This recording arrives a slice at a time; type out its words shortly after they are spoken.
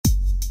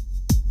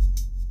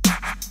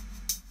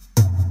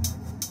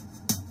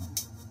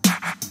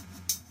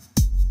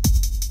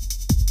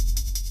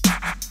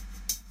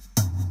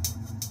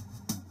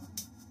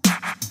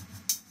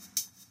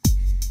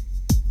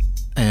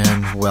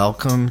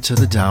welcome to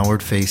the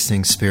Downward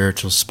Facing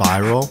Spiritual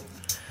Spiral.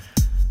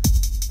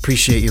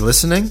 Appreciate you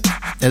listening.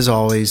 As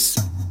always,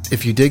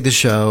 if you dig the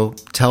show,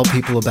 tell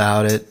people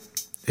about it.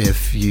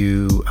 If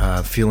you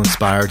feel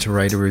inspired to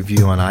write a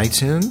review on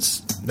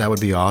iTunes, that would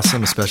be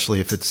awesome, especially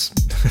if it's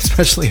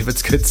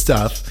good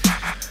stuff.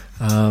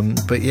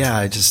 But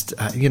yeah,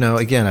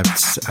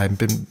 I've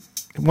been.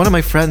 One of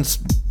my friends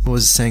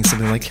was saying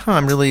something like,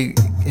 I'm really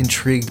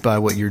intrigued by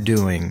what you're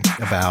doing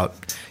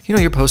about,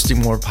 you're posting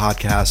more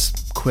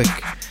podcasts, quick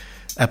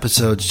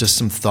episodes, just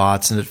some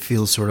thoughts, and it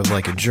feels sort of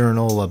like a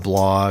journal, a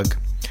blog.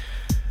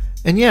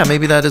 And yeah,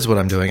 maybe that is what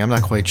I'm doing. I'm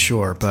not quite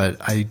sure, but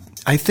I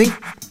think,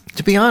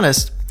 to be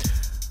honest,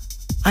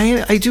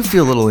 I do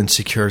feel a little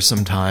insecure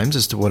sometimes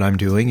as to what I'm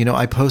doing.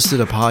 I posted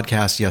a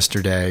podcast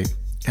yesterday,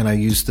 and I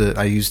used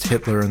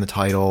Hitler in the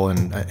title,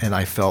 and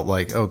I felt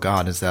like, oh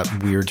God, is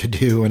that weird to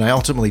do? And I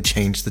ultimately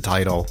changed the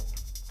title,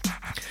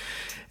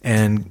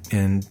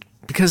 and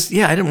because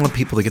I didn't want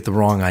people to get the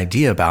wrong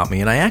idea about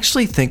me. And I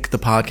actually think the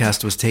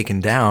podcast was taken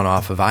down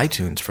off of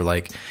iTunes for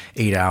like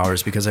 8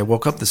 hours because I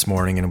woke up this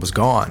morning and it was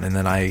gone, and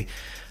then I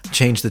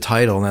changed the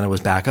title and then it was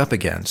back up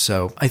again.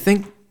 So I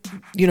think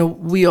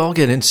we all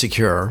get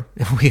insecure,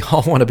 and we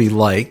all want to be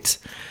liked.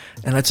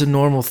 And that's a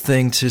normal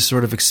thing to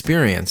sort of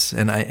experience.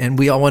 And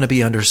we all want to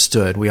be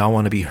understood. We all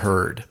want to be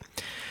heard.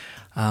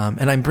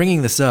 And I'm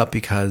bringing this up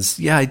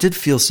because, I did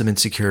feel some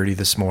insecurity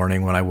this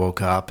morning when I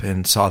woke up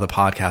and saw the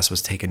podcast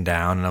was taken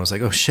down. And I was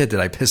like, oh shit, did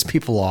I piss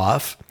people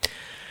off?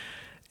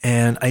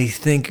 And I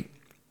think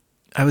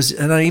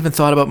and I even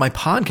thought about my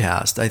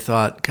podcast. I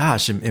thought,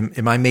 gosh,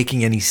 am I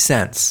making any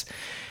sense?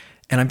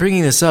 And I'm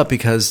bringing this up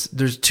because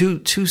there's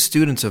two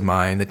students of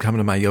mine that come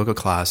to my yoga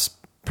class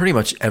pretty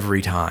much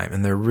every time,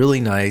 and they're really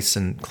nice,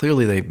 and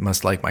clearly they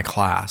must like my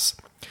class,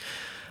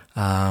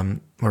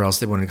 or else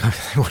they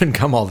wouldn't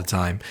come all the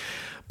time.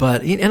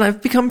 But and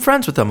I've become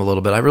friends with them a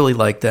little bit. I really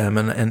like them,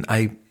 and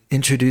I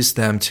introduced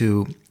them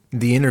to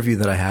the interview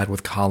that I had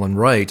with Colin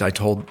Wright. I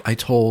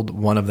told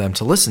one of them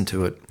to listen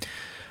to it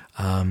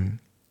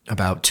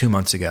about 2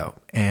 months ago,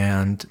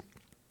 and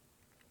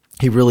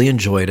he really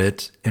enjoyed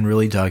it and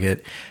really dug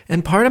it.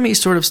 And part of me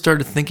sort of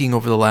started thinking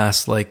over the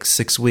last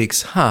 6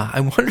 weeks, I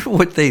wonder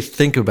what they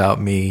think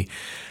about me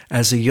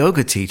as a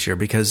yoga teacher,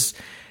 because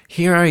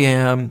here I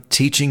am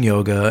teaching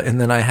yoga, and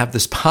then I have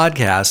this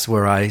podcast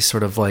where I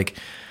sort of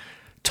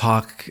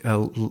talk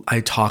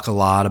a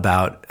lot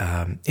about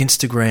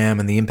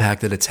Instagram and the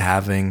impact that it's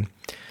having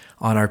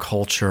on our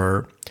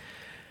culture.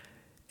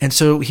 And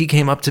so he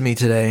came up to me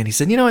today and he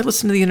said, I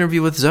listened to the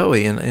interview with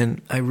Zoe,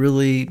 and I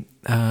really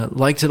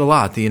liked it a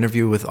lot, the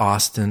interview with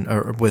Austin,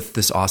 or with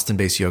this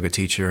Austin-based yoga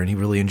teacher, and he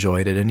really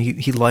enjoyed it. And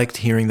he liked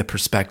hearing the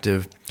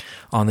perspective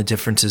on the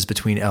differences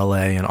between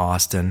LA and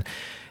Austin.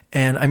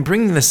 And I'm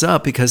bringing this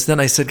up because then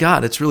I said,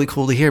 God, it's really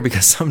cool to hear,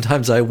 because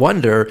sometimes I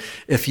wonder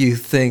if you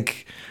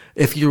think,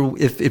 if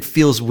it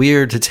feels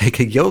weird to take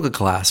a yoga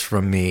class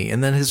from me.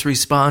 And then his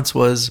response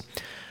was,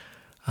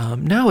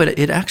 no,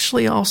 it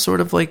actually all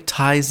sort of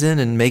ties in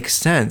and makes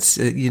sense.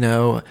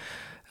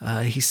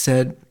 He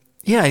said,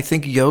 I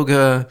think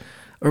yoga,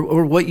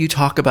 or what you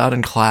talk about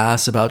in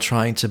class about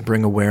trying to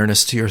bring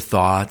awareness to your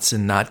thoughts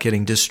and not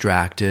getting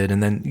distracted,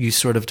 and then you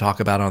sort of talk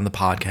about on the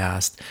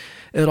podcast,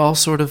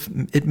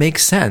 it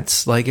makes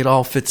sense. It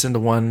all fits into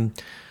one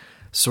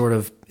sort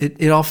of,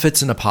 it all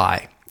fits in a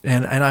pie.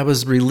 And I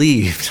was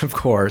relieved, of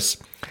course.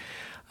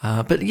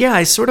 But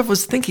I sort of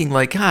was thinking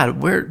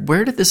God,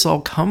 where did this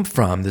all come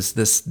from? The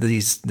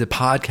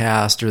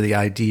podcast, or the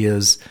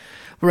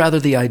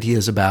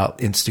ideas about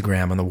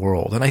Instagram and the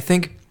world. And I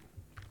think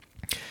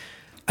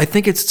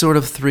it's sort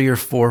of 3 or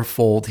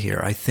 4-fold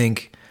here. I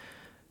think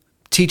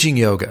teaching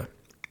yoga,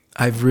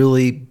 I've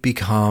really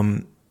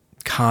become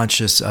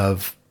conscious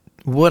of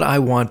what I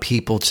want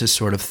people to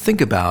sort of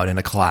think about in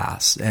a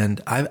class.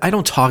 And I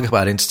don't talk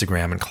about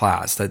Instagram in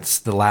class. That's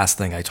the last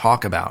thing I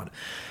talk about.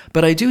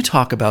 But I do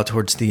talk about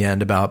towards the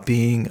end about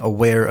being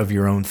aware of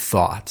your own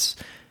thoughts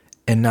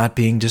and not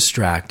being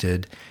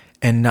distracted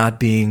and not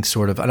being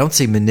sort of, I don't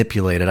say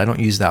manipulated. I don't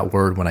use that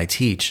word when I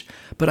teach,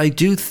 but I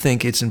do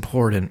think it's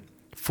important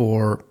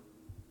for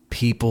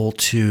people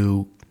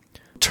to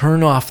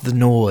turn off the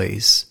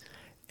noise.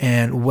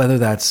 And whether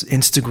that's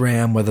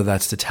Instagram, whether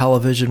that's the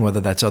television,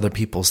 whether that's other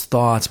people's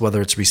thoughts,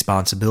 whether it's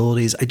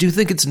responsibilities, I do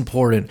think it's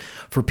important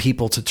for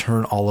people to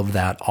turn all of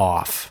that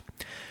off.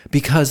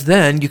 Because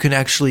then you can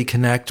actually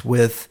connect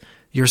with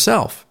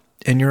yourself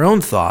and your own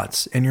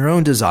thoughts and your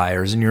own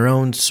desires and your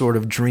own sort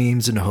of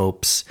dreams and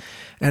hopes.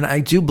 And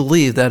I do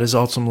believe that is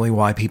ultimately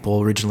why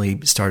people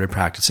originally started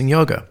practicing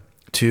yoga,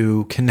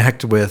 to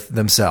connect with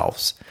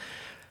themselves.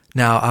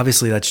 Now,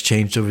 obviously that's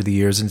changed over the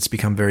years and it's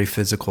become very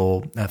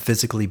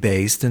physically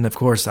based. And of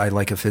course I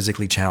like a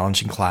physically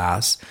challenging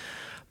class.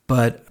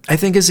 But I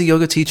think as a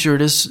yoga teacher,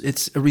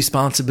 it's a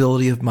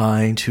responsibility of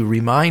mine to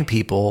remind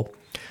people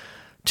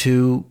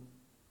to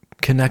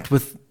connect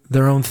with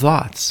their own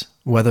thoughts,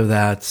 whether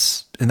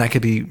and that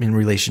could be in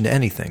relation to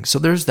anything. So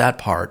there's that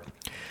part.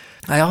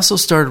 I also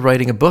started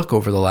writing a book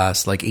over the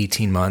last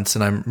 18 months,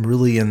 and I'm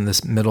really in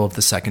this middle of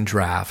the second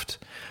draft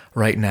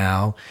right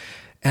now.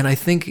 And I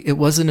think it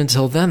wasn't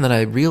until then that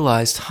I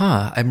realized,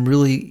 I'm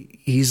really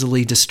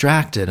easily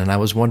distracted. And I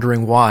was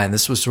wondering why. And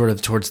this was sort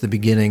of towards the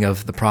beginning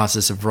of the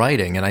process of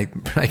writing. And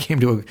I came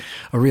to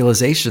a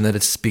realization that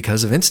it's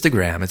because of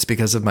Instagram. It's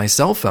because of my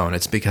cell phone.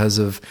 It's because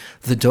of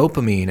the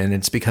dopamine. And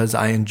it's because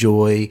I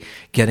enjoy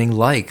getting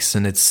likes.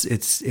 And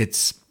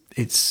it's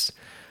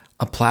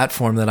a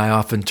platform that I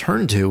often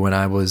turned to when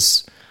I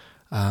was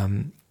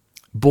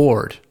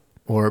bored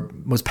or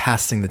was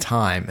passing the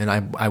time.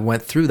 And I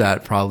went through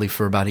that probably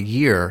for about a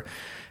year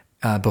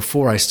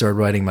before I started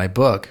writing my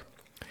book.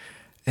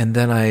 And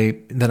then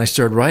I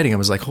started writing. I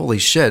was like, holy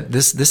shit,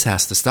 this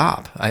has to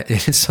stop.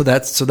 So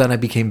then I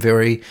became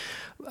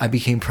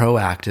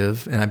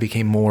proactive, and I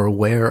became more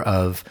aware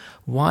of,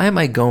 why am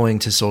I going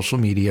to social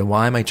media?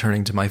 Why am I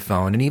turning to my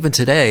phone? And even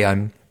today,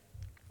 I'm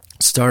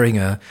starting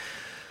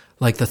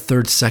the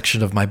third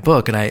section of my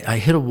book, and I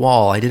hit a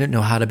wall. I didn't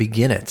know how to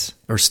begin it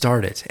or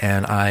start it.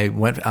 And I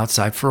went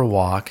outside for a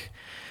walk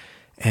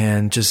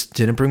and just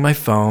didn't bring my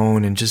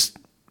phone and just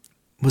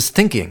was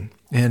thinking.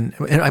 And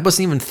I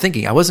wasn't even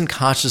thinking. I wasn't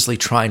consciously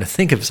trying to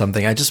think of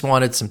something. I just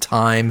wanted some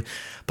time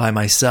by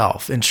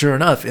myself. And sure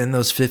enough, in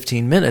those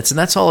 15 minutes, and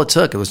that's all it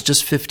took, it was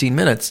just 15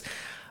 minutes,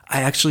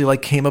 I actually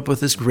came up with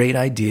this great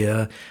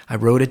idea. I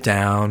wrote it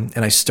down,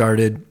 and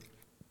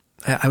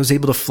I was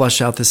able to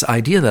flush out this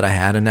idea that I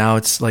had, and now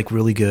it's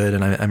really good,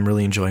 and I'm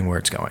really enjoying where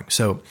it's going.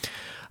 So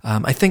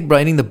I think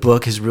writing the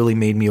book has really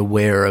made me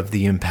aware of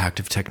the impact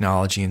of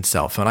technology and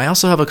cell phone. I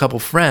also have a couple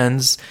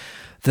friends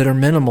that are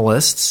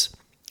minimalists,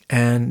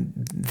 and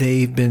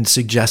they've been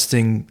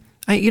suggesting,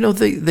 they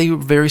were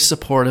very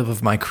supportive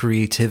of my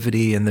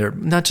creativity, and they're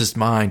not just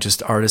mine,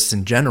 just artists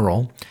in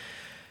general.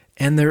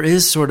 And there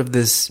is sort of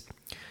this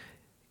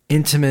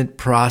intimate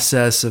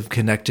process of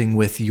connecting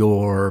with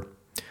your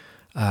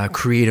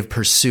creative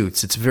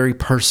pursuits. It's a very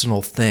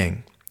personal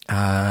thing.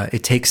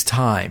 It takes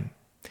time,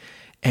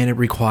 and it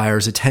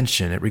requires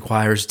attention. It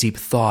requires deep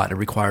thought. It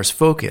requires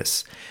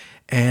focus.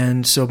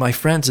 And so my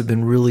friends have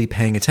been really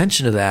paying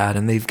attention to that,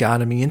 and they've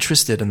gotten me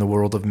interested in the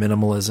world of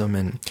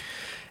minimalism,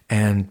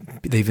 and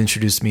they've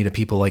introduced me to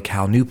people like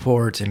Cal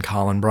Newport and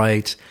Colin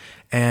Bright.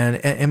 And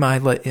am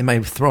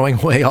I throwing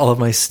away all of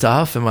my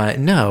stuff?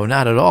 No,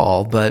 not at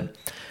all. But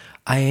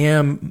I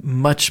am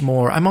much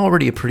more. I'm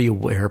already a pretty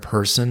aware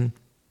person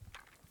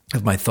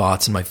of my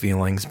thoughts and my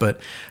feelings,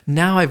 but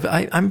now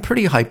I'm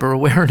pretty hyper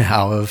aware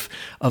now of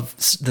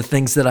the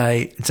things that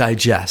I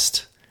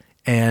digest.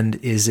 And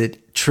is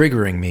it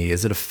triggering me?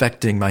 Is it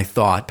affecting my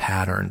thought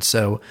pattern?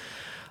 So,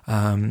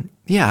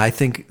 I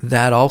think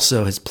that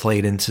also has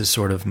played into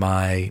sort of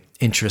my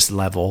interest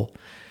level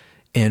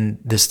in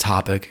this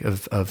topic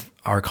of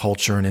our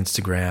culture and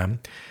Instagram.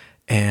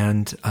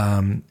 And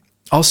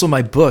also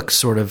my book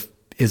sort of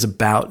is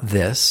about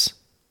this.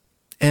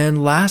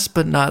 And last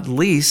but not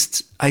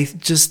least, I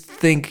just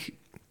think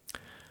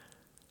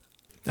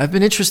I've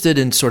been interested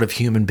in sort of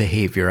human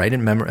behavior. I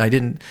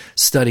didn't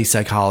study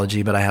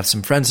psychology, but I have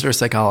some friends that are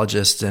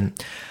psychologists, and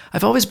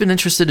I've always been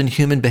interested in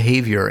human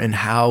behavior and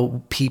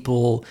how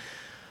people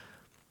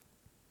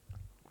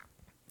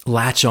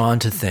latch on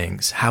to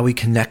things, how we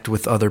connect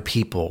with other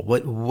people.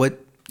 What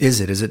is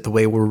it? Is it the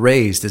way we're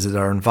raised? Is it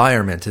our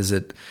environment? Is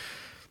it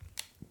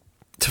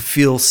to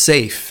feel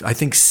safe? I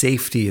think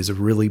safety is a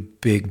really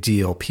big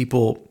deal.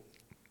 People,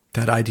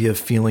 that idea of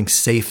feeling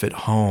safe at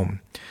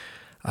home,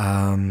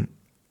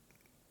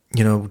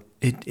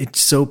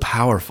 it's so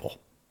powerful.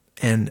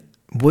 And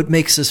what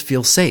makes us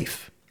feel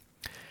safe?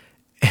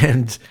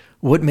 And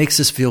what makes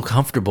us feel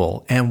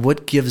comfortable? And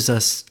what gives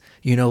us,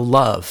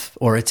 love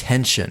or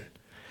attention?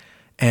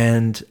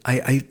 And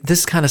I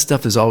this kind of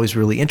stuff has always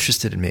really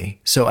interested in me.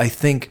 So I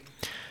think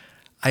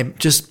I'm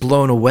just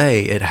blown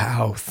away at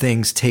how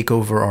things take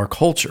over our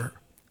culture,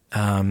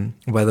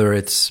 whether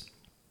it's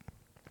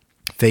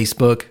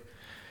Facebook,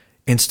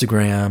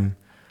 Instagram,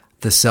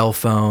 the cell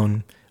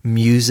phone,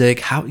 music.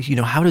 How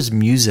does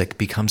music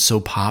become so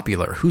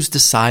popular? Who's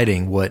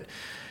deciding what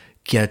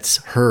gets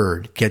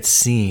heard, gets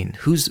seen?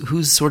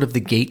 Who's sort of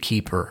the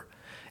gatekeeper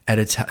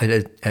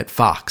at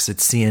Fox, at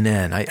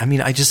CNN?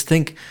 I just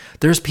think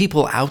there's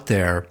people out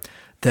there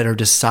that are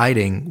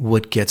deciding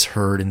what gets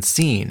heard and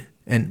seen.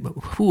 And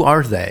who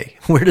are they?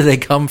 Where do they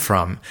come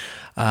from?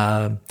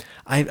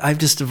 I've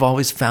just have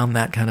always found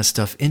that kind of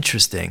stuff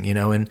interesting,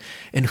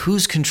 and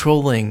who's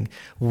controlling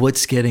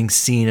what's getting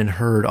seen and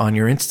heard on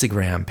your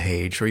Instagram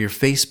page or your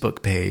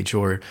Facebook page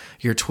or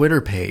your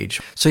Twitter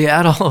page. So you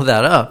add all of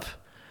that up,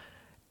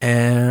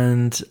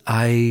 and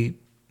I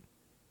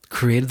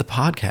created the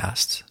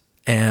podcast,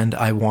 and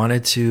I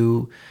wanted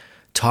to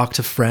talk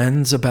to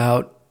friends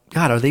about,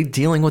 God, are they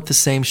dealing with the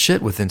same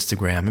shit with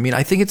Instagram?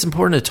 I think it's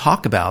important to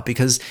talk about,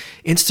 because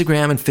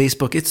Instagram and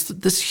Facebook, it's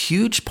this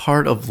huge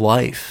part of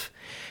life.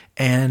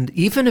 And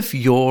even if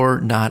you're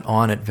not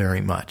on it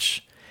very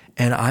much,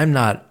 and I'm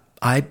not,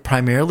 I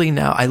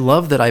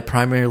love that I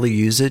primarily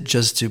use it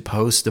just to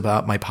post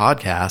about my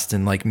podcast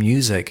and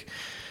music,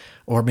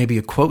 or maybe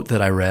a quote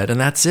that I read, and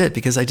that's it,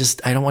 because I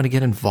don't want to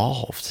get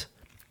involved.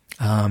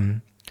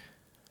 But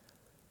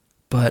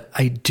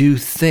I do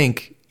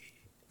think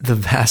the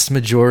vast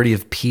majority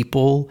of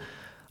people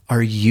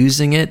are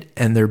using it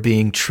and they're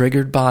being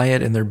triggered by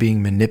it and they're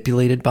being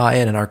manipulated by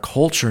it. And our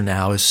culture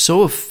now is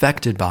so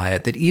affected by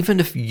it that even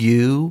if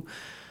you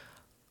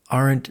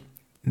aren't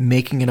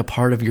making it a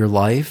part of your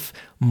life,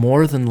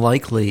 more than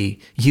likely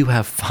you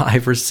have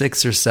 5 or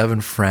 6 or 7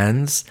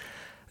 friends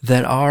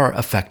that are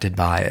affected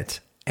by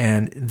it.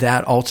 And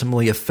that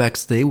ultimately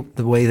affects the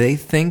way they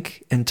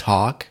think and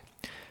talk,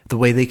 the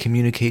way they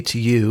communicate to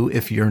you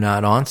if you're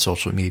not on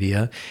social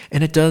media.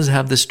 And it does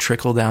have this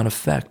trickle-down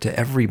effect to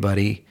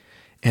everybody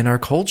in our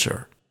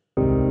culture.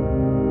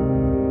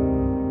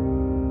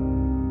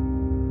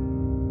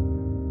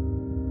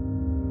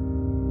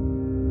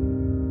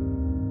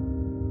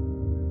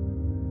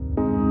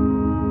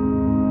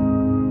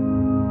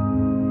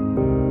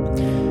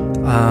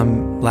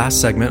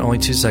 Last segment, only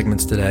 2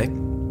 segments today.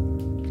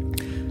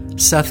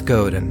 Seth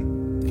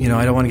Godin.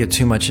 I don't want to get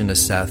too much into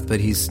Seth,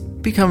 but he's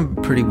become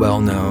pretty well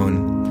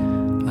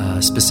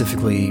known,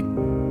 specifically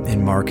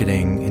in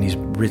marketing, and he's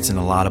written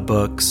a lot of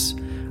books.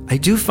 I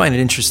do find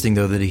it interesting,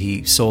 though, that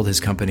he sold his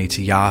company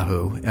to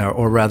Yahoo,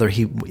 or rather,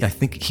 I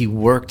think he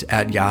worked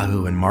at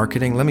Yahoo in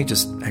marketing. Let me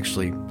just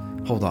actually,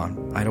 hold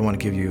on. I don't want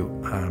to give you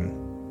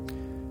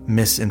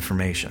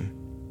misinformation.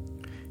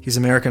 He's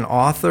an American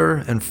author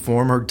and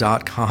former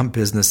 .com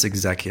business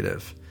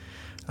executive.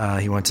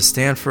 He went to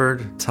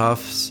Stanford,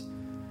 Tufts.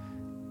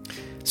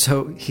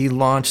 So he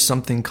launched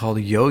something called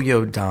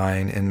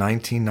Godin in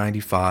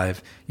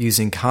 1995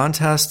 using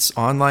contests,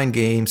 online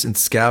games, and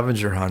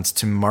scavenger hunts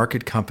to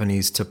market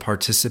companies to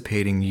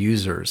participating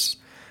users.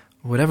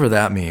 Whatever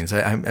that means.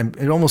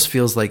 It almost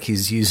feels like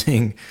he's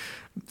using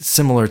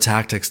similar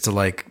tactics to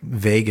like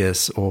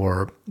Vegas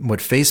or what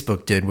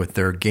Facebook did with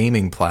their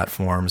gaming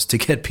platforms to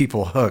get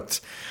people hooked.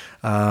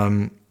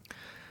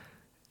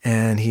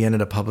 And he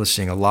ended up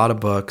publishing a lot of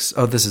books.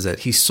 Oh, this is it.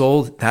 He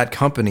sold that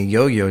company,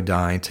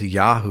 Godin, to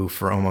Yahoo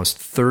for almost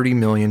 $30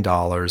 million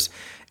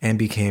and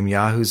became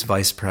Yahoo's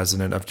vice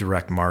president of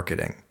direct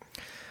marketing.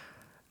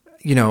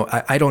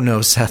 I don't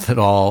know Seth at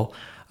all,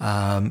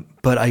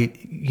 but I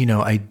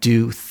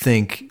do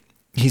think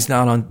he's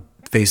not on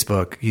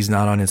Facebook. He's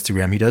not on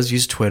Instagram. He does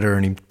use Twitter,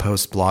 and he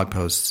posts blog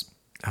posts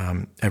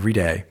every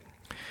day.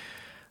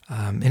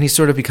 And he's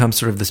sort of become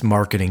sort of this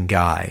marketing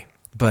guy.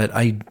 But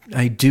I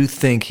do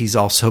think he's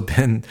also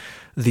been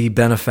the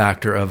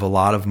benefactor of a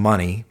lot of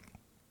money,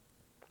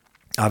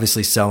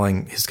 obviously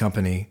selling his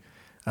company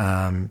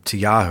to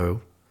Yahoo.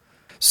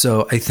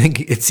 So I think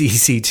it's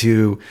easy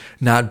to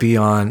not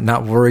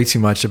worry too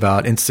much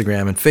about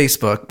Instagram and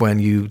Facebook when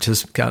you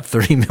just got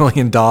 $30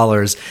 million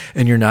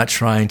and you're not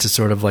trying to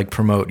sort of like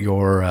promote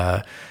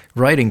your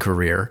writing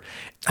career.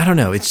 I don't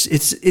know.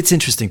 It's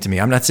interesting to me.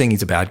 I'm not saying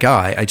he's a bad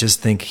guy. I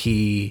just think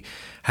he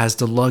has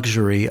the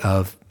luxury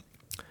of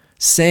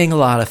saying a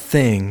lot of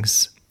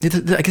things. I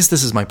guess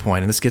this is my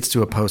point, and this gets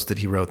to a post that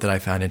he wrote that I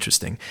found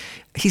interesting.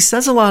 He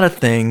says a lot of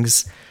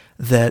things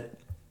that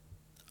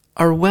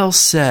are well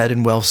said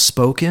and well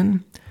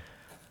spoken,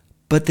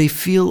 but they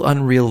feel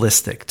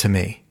unrealistic to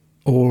me.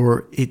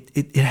 Or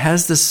it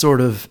has this sort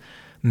of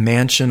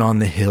mansion on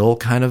the hill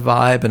kind of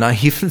vibe, and I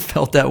even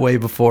felt that way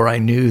before I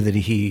knew that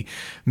he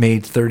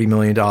made $30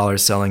 million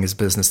selling his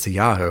business to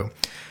Yahoo.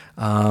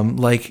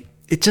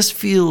 It just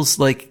feels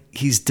like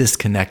he's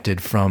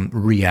disconnected from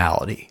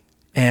reality.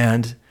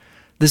 And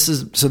this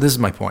is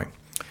my point.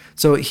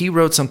 So he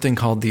wrote something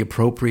called The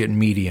Appropriate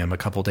Medium a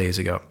couple days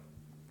ago,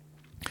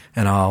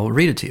 and I'll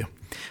read it to you.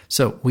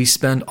 So we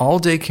spend all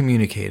day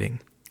communicating,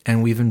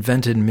 and we've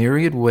invented a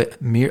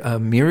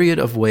myriad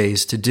of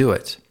ways to do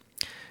it.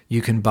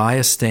 You can buy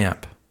a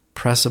stamp,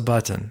 press a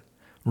button,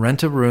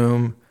 rent a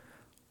room,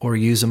 or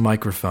use a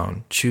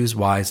microphone. Choose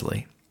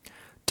wisely.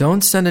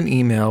 Don't send an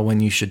email when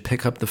you should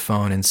pick up the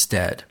phone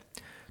instead.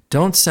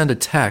 Don't send a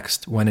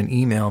text when an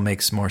email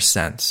makes more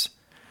sense.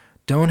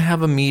 Don't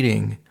have a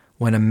meeting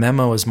when a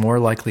memo is more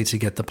likely to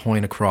get the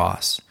point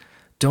across.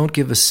 Don't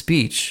give a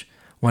speech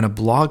when a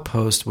blog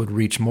post would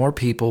reach more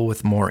people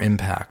with more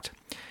impact.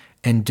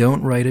 And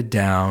don't write it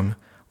down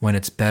when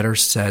it's better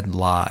said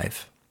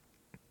live.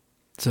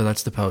 So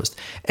that's the post.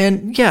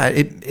 And yeah,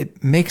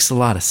 it makes a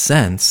lot of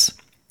sense,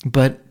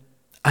 but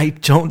I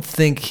don't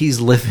think he's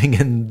living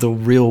in the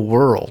real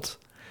world,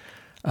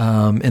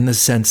 in the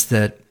sense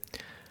that,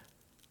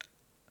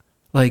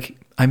 like,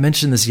 I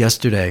mentioned this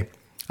yesterday.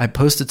 I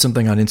posted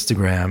something on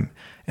Instagram,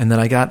 and then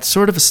I got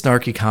sort of a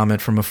snarky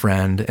comment from a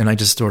friend, and I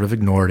just sort of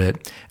ignored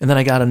it. And then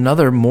I got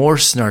another more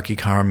snarky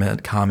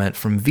comment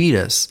from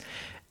Vetus,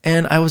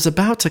 and I was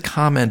about to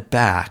comment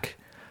back,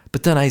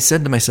 but then I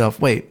said to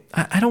myself, wait,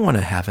 I don't want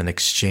to have an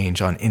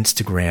exchange on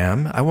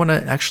Instagram. I want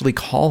to actually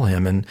call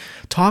him and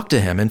talk to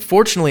him. And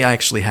fortunately, I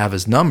actually have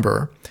his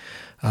number,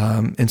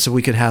 and so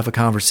we could have a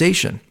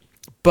conversation.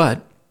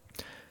 But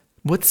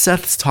what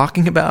Seth's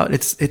talking about,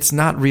 it's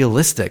not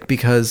realistic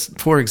because,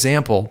 for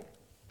example,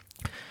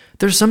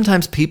 there's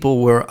sometimes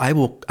people where I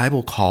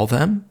will call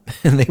them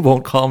and they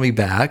won't call me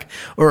back,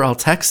 or I'll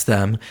text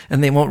them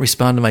and they won't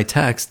respond to my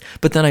text,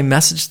 but then I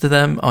message to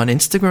them on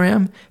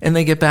Instagram and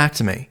they get back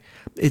to me.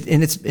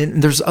 And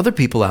there's other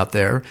people out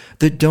there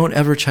that don't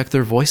ever check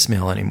their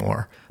voicemail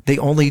anymore. They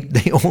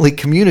only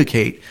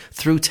communicate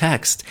through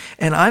text.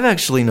 And I've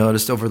actually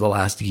noticed over the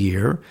last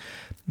year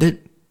that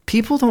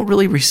people don't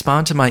really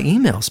respond to my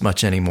emails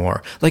much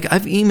anymore. Like,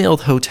 I've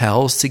emailed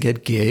hotels to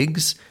get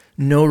gigs,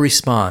 no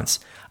response.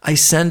 I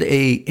send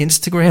a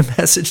Instagram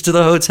message to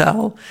the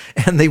hotel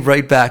and they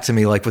write back to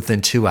me like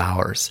within 2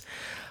 hours.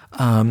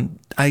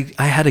 I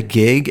had a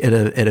gig at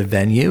a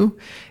venue,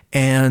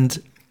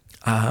 and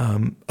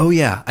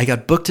I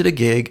got booked at a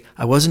gig.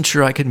 I wasn't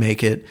sure I could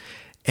make it,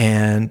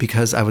 and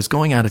because I was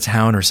going out of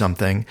town or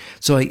something,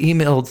 so I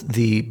emailed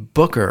the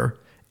booker,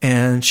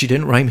 and she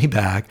didn't write me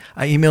back.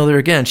 I emailed her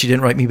again. She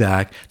didn't write me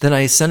back. Then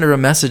I send her a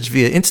message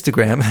via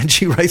Instagram, and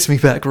she writes me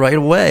back right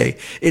away.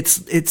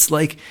 It's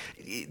like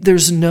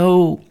there's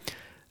no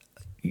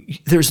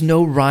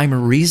rhyme or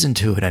reason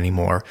to it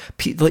anymore.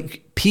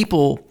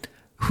 People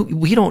who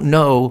we don't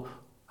know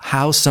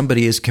how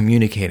somebody is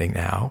communicating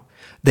now.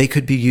 They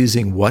could be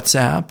using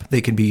WhatsApp. They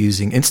could be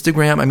using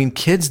Instagram. I mean,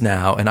 kids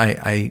now, and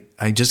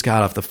I just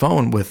got off the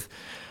phone with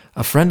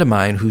a friend of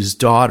mine whose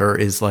daughter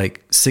is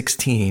like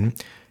 16.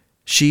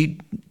 She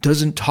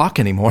doesn't talk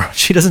anymore.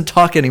 She doesn't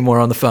talk anymore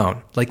on the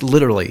phone. Like,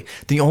 literally.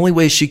 The only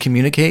way she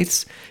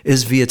communicates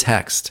is via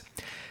text.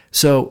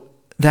 So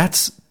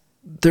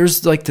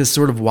there's like this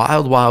sort of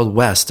wild, wild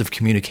west of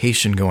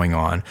communication going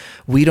on.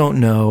 We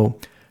don't know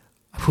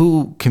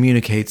who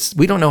communicates.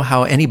 We don't know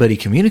how anybody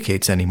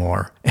communicates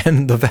anymore.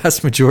 And the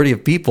vast majority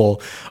of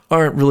people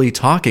aren't really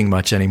talking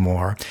much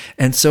anymore.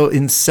 And so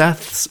in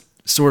Seth's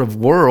sort of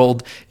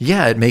world,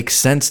 yeah, it makes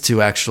sense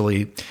to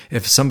actually,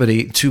 if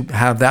somebody to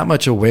have that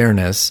much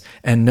awareness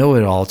and know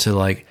it all, to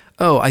like,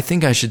 oh, I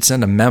think I should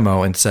send a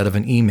memo instead of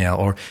an email,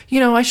 or,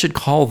 I should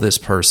call this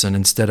person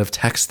instead of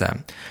text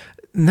them.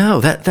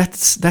 No,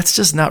 that's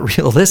just not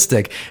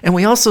realistic. And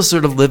we also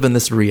sort of live in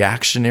this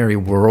reactionary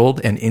world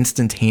and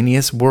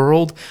instantaneous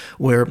world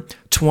where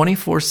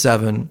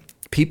 24/7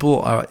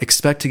 people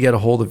expect to get a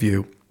hold of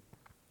you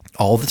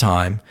all the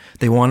time.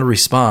 They want a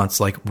response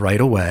like right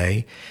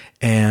away.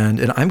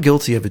 And I'm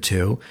guilty of it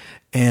too.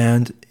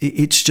 And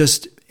it's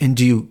just, and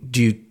do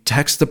you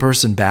text the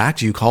person back?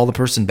 Do you call the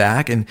person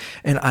back? And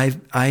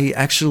I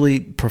actually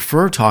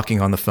prefer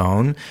talking on the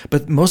phone,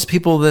 but most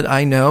people that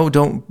I know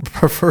don't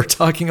prefer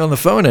talking on the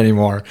phone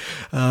anymore.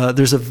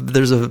 There's a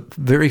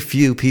very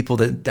few people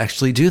that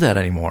actually do that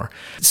anymore.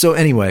 So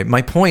anyway,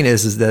 my point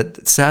is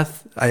that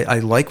Seth, I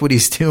like what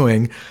he's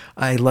doing.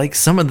 I like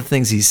some of the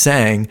things he's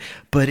saying,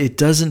 but it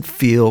doesn't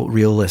feel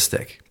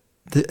realistic.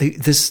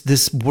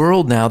 This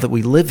world now that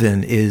we live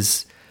in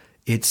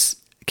it's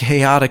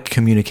chaotic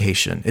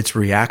communication. It's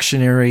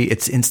reactionary.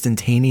 It's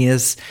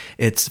instantaneous.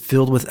 It's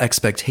filled with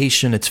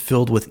expectation. It's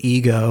filled with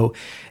ego.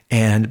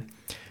 And,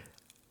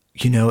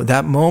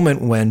 that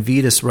moment when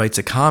Vitas writes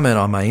a comment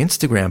on my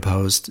Instagram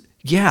post,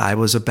 yeah, I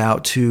was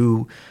about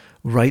to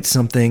write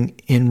something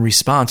in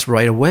response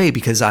right away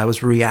because I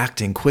was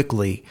reacting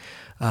quickly.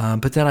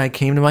 But then I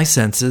came to my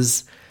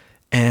senses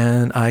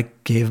and I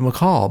gave him a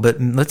call.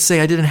 But let's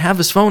say I didn't have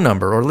his phone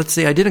number, or let's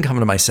say I didn't come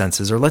to my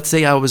senses, or let's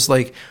say I was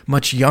like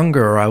much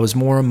younger, or I was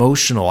more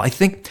emotional. I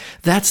think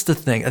that's the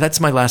thing.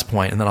 That's my last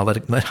point, and then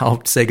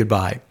I'll say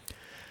goodbye.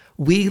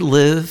 We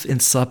live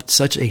in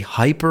such a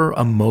hyper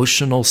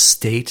emotional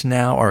state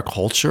now, our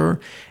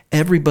culture.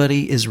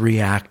 Everybody is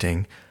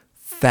reacting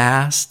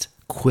fast,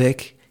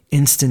 quick,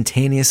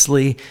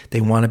 instantaneously.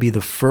 They want to be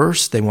the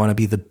first. They want to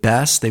be the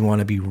best. They want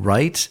to be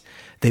right.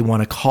 They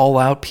want to call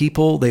out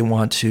people. They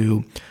want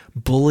to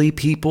bully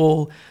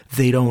people.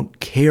 They don't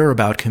care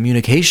about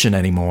communication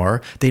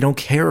anymore. They don't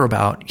care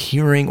about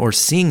hearing or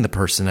seeing the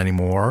person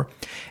anymore.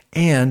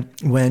 And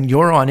when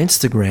you're on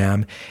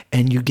Instagram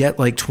and you get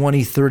like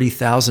 20,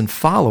 30,000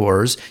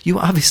 followers, you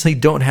obviously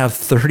don't have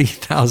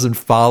 30,000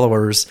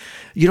 followers.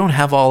 You don't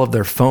have all of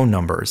their phone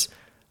numbers.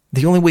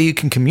 The only way you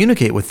can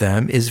communicate with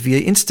them is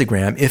via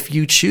Instagram if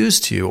you choose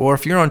to, or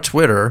if you're on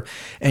Twitter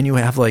and you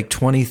have like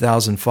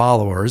 20,000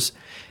 followers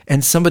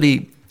and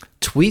somebody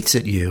tweets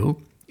at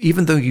you,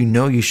 even though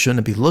you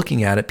shouldn't be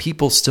looking at it,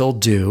 people still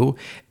do.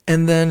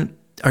 And then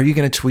are you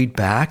going to tweet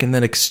back and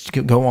then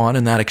go on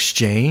in that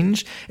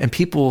exchange? And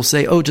people will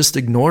say, oh, just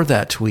ignore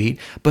that tweet.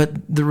 But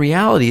the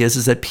reality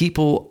is that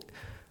people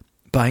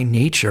by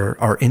nature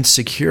are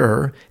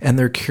insecure and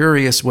they're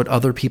curious what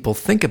other people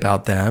think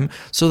about them.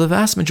 So the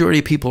vast majority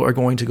of people are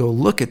going to go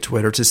look at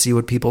Twitter to see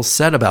what people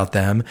said about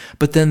them,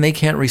 but then they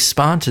can't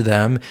respond to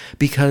them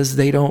because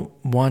they don't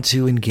want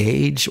to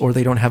engage or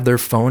they don't have their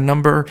phone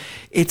number.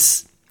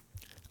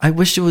 I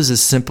wish it was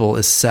as simple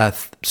as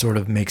Seth sort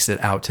of makes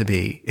it out to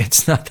be.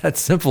 It's not that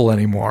simple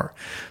anymore.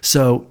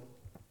 So,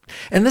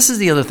 and this is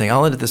the other thing.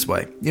 I'll end it this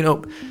way.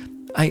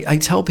 I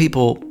tell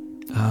people,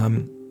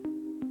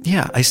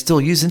 I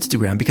still use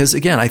Instagram because,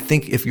 again, I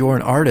think if you're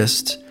an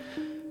artist,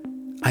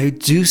 I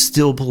do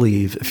still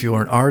believe if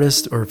you're an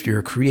artist or if you're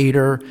a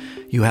creator,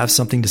 you have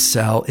something to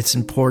sell, it's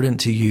important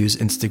to use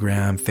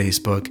Instagram,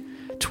 Facebook,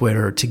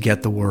 Twitter to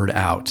get the word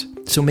out.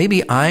 So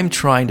maybe I'm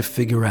trying to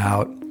figure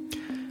out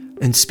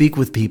and speak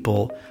with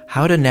people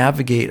how to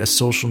navigate a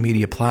social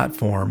media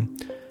platform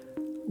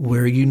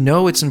where you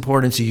know it's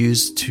important to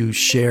use to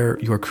share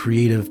your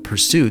creative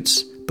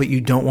pursuits, but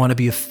you don't want to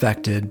be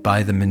affected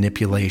by the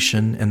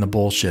manipulation and the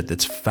bullshit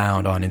that's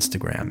found on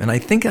Instagram. And I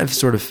think I've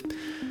sort of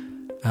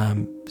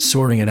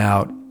sorting it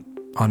out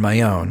on my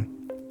own.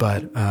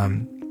 But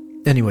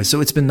anyway, so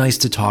it's been nice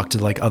to talk to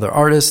like other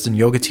artists and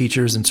yoga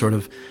teachers and sort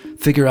of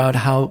figure out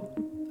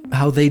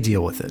how they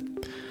deal with it.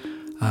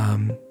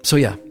 So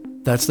yeah,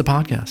 that's the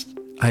podcast.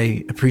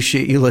 I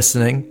appreciate you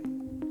listening.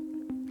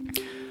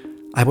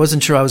 I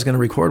wasn't sure I was going to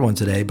record one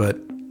today, but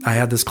I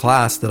had this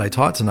class that I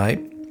taught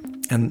tonight,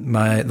 and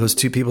those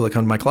two people that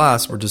come to my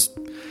class were just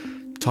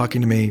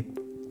talking to me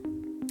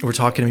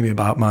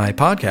about my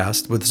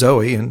podcast with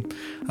Zoe, and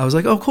I was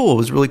like, oh, cool. It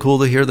was really cool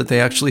to hear that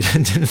they actually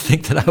didn't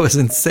think that I was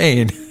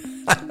insane,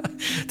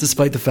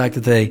 despite the fact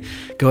that they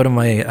go to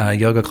my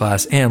yoga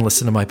class and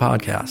listen to my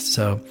podcast.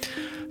 So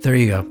there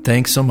you go.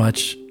 Thanks so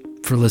much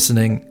for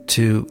listening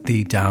to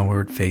the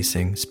Downward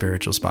Facing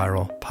Spiritual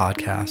Spiral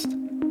podcast.